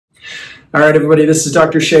All right, everybody, this is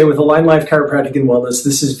Dr. Shea with Align Life Chiropractic and Wellness.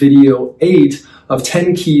 This is video 8 of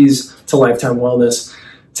 10 keys to lifetime wellness.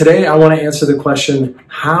 Today, I want to answer the question,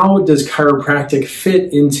 how does chiropractic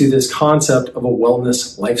fit into this concept of a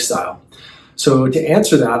wellness lifestyle? So to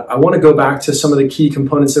answer that, I want to go back to some of the key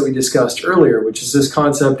components that we discussed earlier, which is this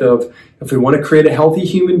concept of if we want to create a healthy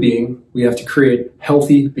human being, we have to create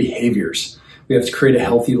healthy behaviors. We have to create a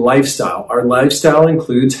healthy lifestyle. Our lifestyle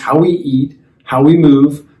includes how we eat, how we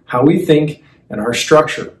move, how we think, and our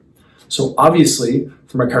structure. So obviously,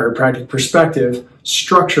 from a chiropractic perspective,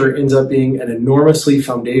 structure ends up being an enormously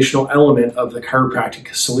foundational element of the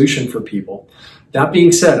chiropractic solution for people. That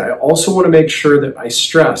being said, I also want to make sure that I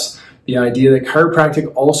stress the idea that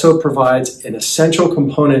chiropractic also provides an essential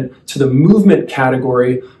component to the movement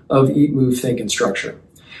category of eat, move, think, and structure.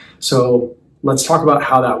 So let's talk about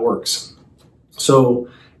how that works. So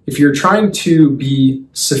if you're trying to be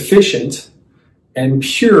sufficient and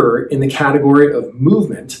pure in the category of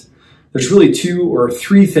movement, there's really 2 or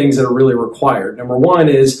 3 things that are really required. Number one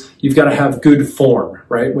is you've got to have good form,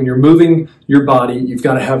 right? When you're moving your body, you've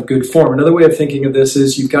got to have good form. Another way of thinking of this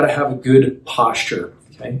is you've got to have a good posture,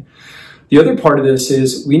 okay? The other part of this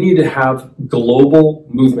is we need to have global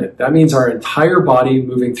movement. That means our entire body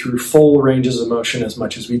moving through full ranges of motion as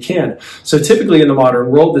much as we can. So typically in the modern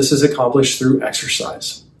world, this is accomplished through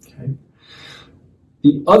exercise, okay?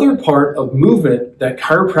 The other part of movement that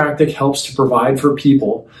chiropractic helps to provide for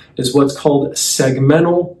people is what's called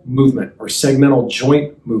segmental movement or segmental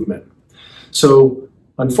joint movement. So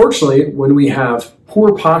unfortunately, when we have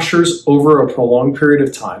poor postures over a prolonged period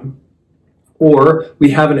of time, or we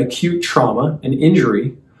have an acute trauma, an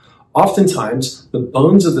injury, oftentimes the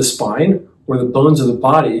bones of the spine or the bones of the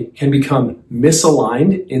body can become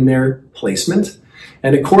misaligned in their placement.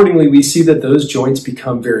 And accordingly, we see that those joints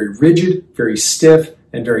become very rigid, very stiff,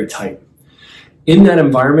 and very tight. In that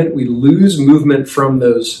environment, we lose movement from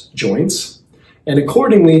those joints. And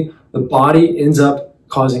accordingly, the body ends up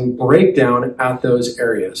causing breakdown at those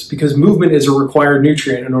areas because movement is a required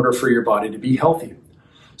nutrient in order for your body to be healthy.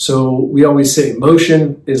 So we always say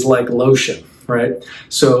motion is like lotion, right?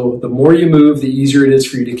 So the more you move, the easier it is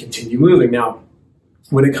for you to continue moving. Now,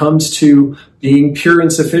 when it comes to being pure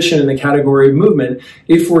and sufficient in the category of movement,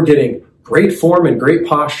 if we're getting great form and great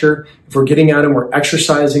posture, if we're getting out and we're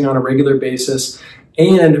exercising on a regular basis,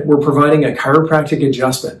 and we're providing a chiropractic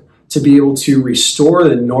adjustment to be able to restore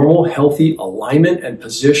the normal healthy alignment and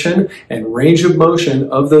position and range of motion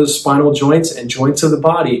of those spinal joints and joints of the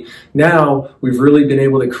body, now we've really been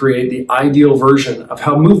able to create the ideal version of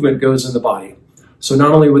how movement goes in the body. So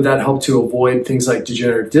not only would that help to avoid things like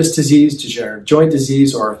degenerative disc disease, degenerative joint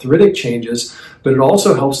disease, or arthritic changes, but it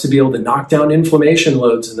also helps to be able to knock down inflammation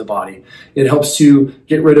loads in the body. It helps to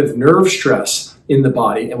get rid of nerve stress in the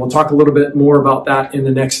body, and we'll talk a little bit more about that in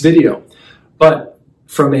the next video. But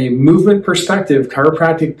from a movement perspective,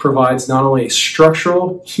 chiropractic provides not only a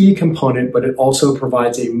structural key component, but it also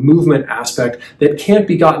provides a movement aspect that can't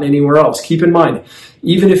be gotten anywhere else. Keep in mind,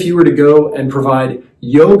 even if you were to go and provide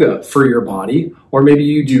yoga for your body, or maybe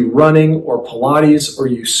you do running or Pilates, or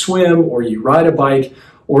you swim, or you ride a bike,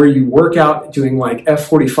 or you work out doing like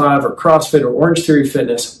F45 or CrossFit or Orange Theory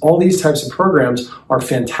Fitness, all these types of programs are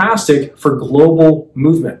fantastic for global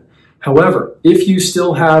movement. However, if you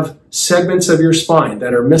still have segments of your spine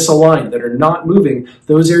that are misaligned, that are not moving,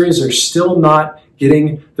 those areas are still not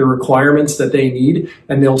getting the requirements that they need,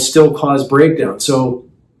 and they'll still cause breakdown. So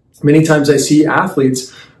many times I see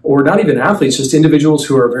athletes, or not even athletes, just individuals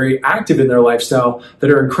who are very active in their lifestyle that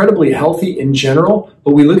are incredibly healthy in general,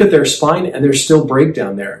 but we look at their spine and there's still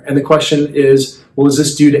breakdown there. And the question is, well, is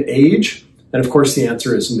this due to age? And of course the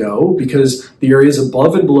answer is no, because the areas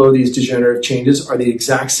above and below these degenerative changes are the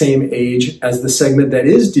exact same age as the segment that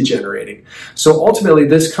is degenerating. So ultimately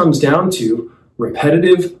this comes down to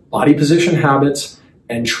repetitive body position habits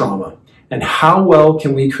and trauma. And how well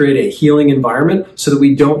can we create a healing environment so that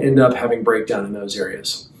we don't end up having breakdown in those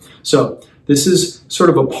areas? So this is sort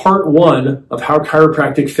of a part 1 of how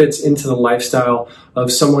chiropractic fits into the lifestyle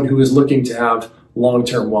of someone who is looking to have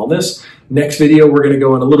long-term wellness. Next video, we're going to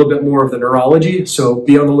go in a little bit more of the neurology, so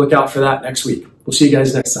be on the lookout for that next week. We'll see you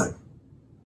guys next time.